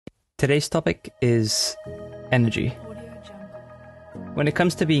Today's topic is energy. When it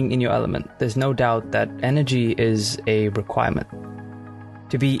comes to being in your element, there's no doubt that energy is a requirement.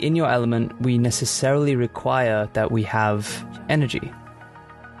 To be in your element, we necessarily require that we have energy.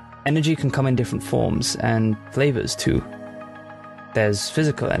 Energy can come in different forms and flavors too. There's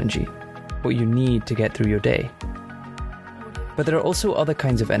physical energy, what you need to get through your day. But there are also other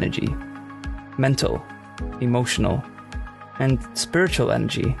kinds of energy: mental, emotional, and spiritual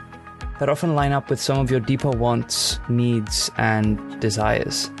energy that often line up with some of your deeper wants, needs, and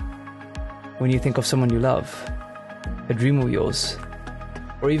desires. When you think of someone you love, a dream of yours,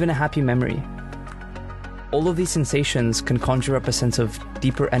 or even a happy memory, all of these sensations can conjure up a sense of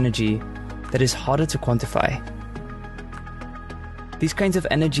deeper energy that is harder to quantify. These kinds of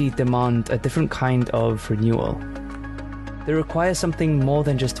energy demand a different kind of renewal. They require something more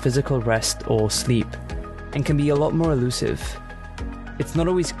than just physical rest or sleep, and can be a lot more elusive. It's not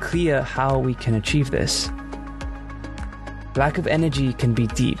always clear how we can achieve this. Lack of energy can be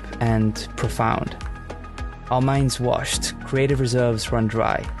deep and profound. Our minds washed, creative reserves run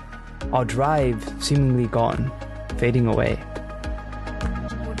dry, our drive seemingly gone, fading away.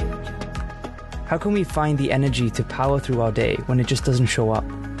 How can we find the energy to power through our day when it just doesn't show up?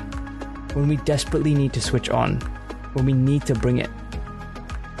 When we desperately need to switch on, when we need to bring it,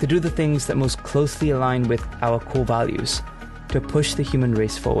 to do the things that most closely align with our core values, to push the human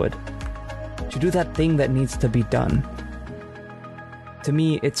race forward, to do that thing that needs to be done. To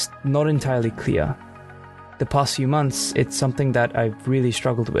me, it's not entirely clear. The past few months, it's something that I've really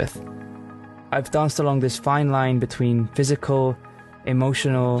struggled with. I've danced along this fine line between physical,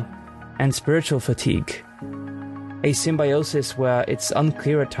 emotional, and spiritual fatigue. A symbiosis where it's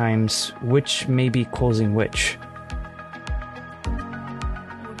unclear at times which may be causing which.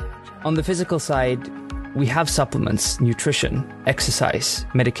 On the physical side, we have supplements, nutrition, exercise,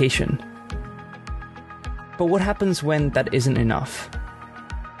 medication. But what happens when that isn't enough?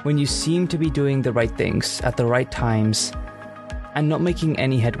 When you seem to be doing the right things at the right times and not making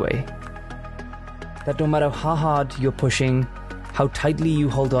any headway? That no matter how hard you're pushing, how tightly you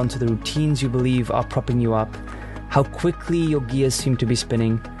hold on to the routines you believe are propping you up, how quickly your gears seem to be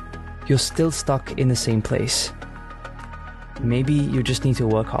spinning, you're still stuck in the same place. Maybe you just need to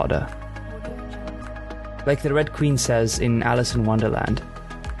work harder. Like the Red Queen says in Alice in Wonderland,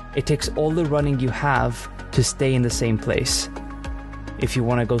 it takes all the running you have to stay in the same place. If you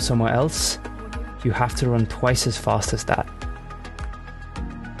want to go somewhere else, you have to run twice as fast as that.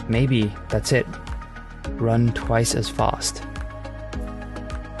 Maybe that's it. Run twice as fast.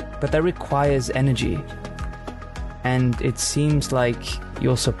 But that requires energy. And it seems like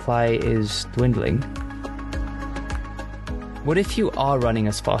your supply is dwindling. What if you are running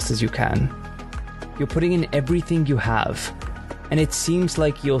as fast as you can? You're putting in everything you have, and it seems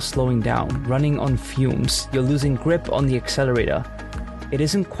like you're slowing down, running on fumes. You're losing grip on the accelerator. It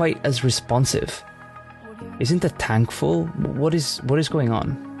isn't quite as responsive. Isn't the tank full? What is going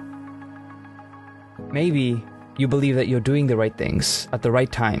on? Maybe you believe that you're doing the right things at the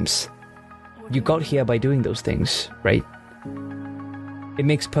right times. You got here by doing those things, right? It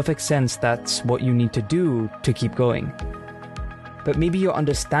makes perfect sense that's what you need to do to keep going. But maybe your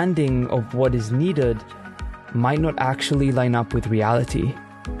understanding of what is needed might not actually line up with reality.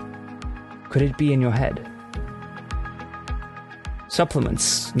 Could it be in your head?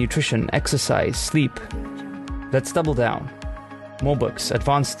 Supplements, nutrition, exercise, sleep. Let's double down. More books,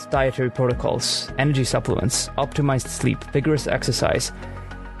 advanced dietary protocols, energy supplements, optimized sleep, vigorous exercise.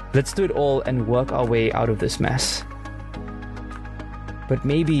 Let's do it all and work our way out of this mess. But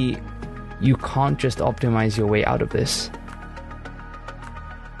maybe you can't just optimize your way out of this.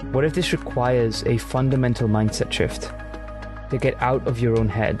 What if this requires a fundamental mindset shift? To get out of your own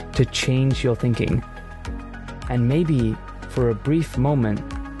head, to change your thinking, and maybe, for a brief moment,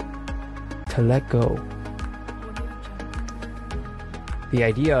 to let go. The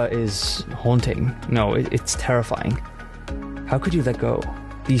idea is haunting. No, it's terrifying. How could you let go?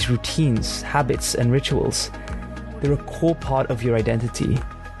 These routines, habits, and rituals, they're a core part of your identity.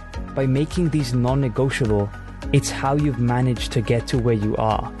 By making these non-negotiable, it's how you've managed to get to where you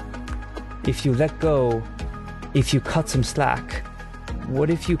are. If you let go, if you cut some slack, what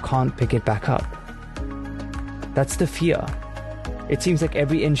if you can't pick it back up? That's the fear. It seems like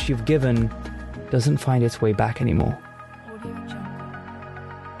every inch you've given doesn't find its way back anymore.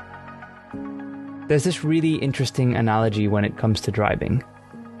 There's this really interesting analogy when it comes to driving.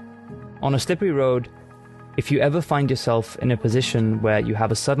 On a slippery road, if you ever find yourself in a position where you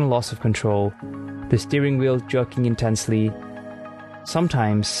have a sudden loss of control, the steering wheel jerking intensely,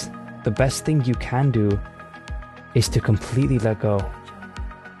 sometimes the best thing you can do is to completely let go.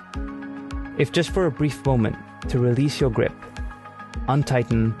 if just for a brief moment to release your grip,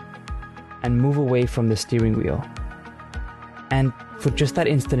 untighten, and move away from the steering wheel. And for just that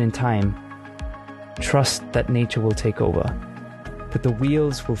instant in time, trust that nature will take over, that the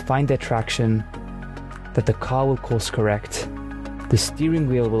wheels will find their traction, that the car will course correct, the steering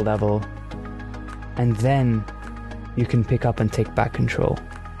wheel will level, and then you can pick up and take back control.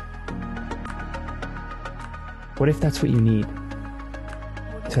 What if that's what you need?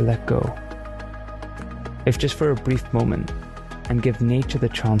 To let go. If just for a brief moment, and give nature the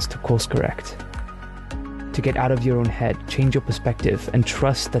chance to course correct. To get out of your own head, change your perspective, and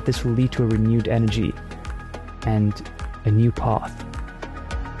trust that this will lead to a renewed energy and a new path.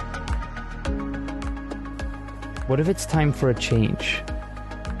 What if it's time for a change?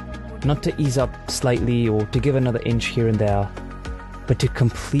 Not to ease up slightly or to give another inch here and there, but to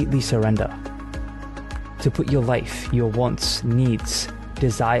completely surrender. To put your life, your wants, needs,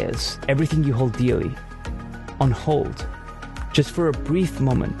 desires, everything you hold dearly, on hold, just for a brief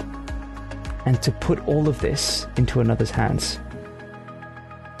moment, and to put all of this into another's hands.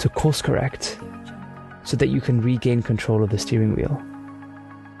 To course correct, so that you can regain control of the steering wheel.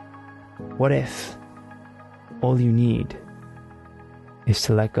 What if all you need is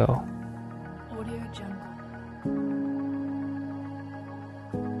to let go?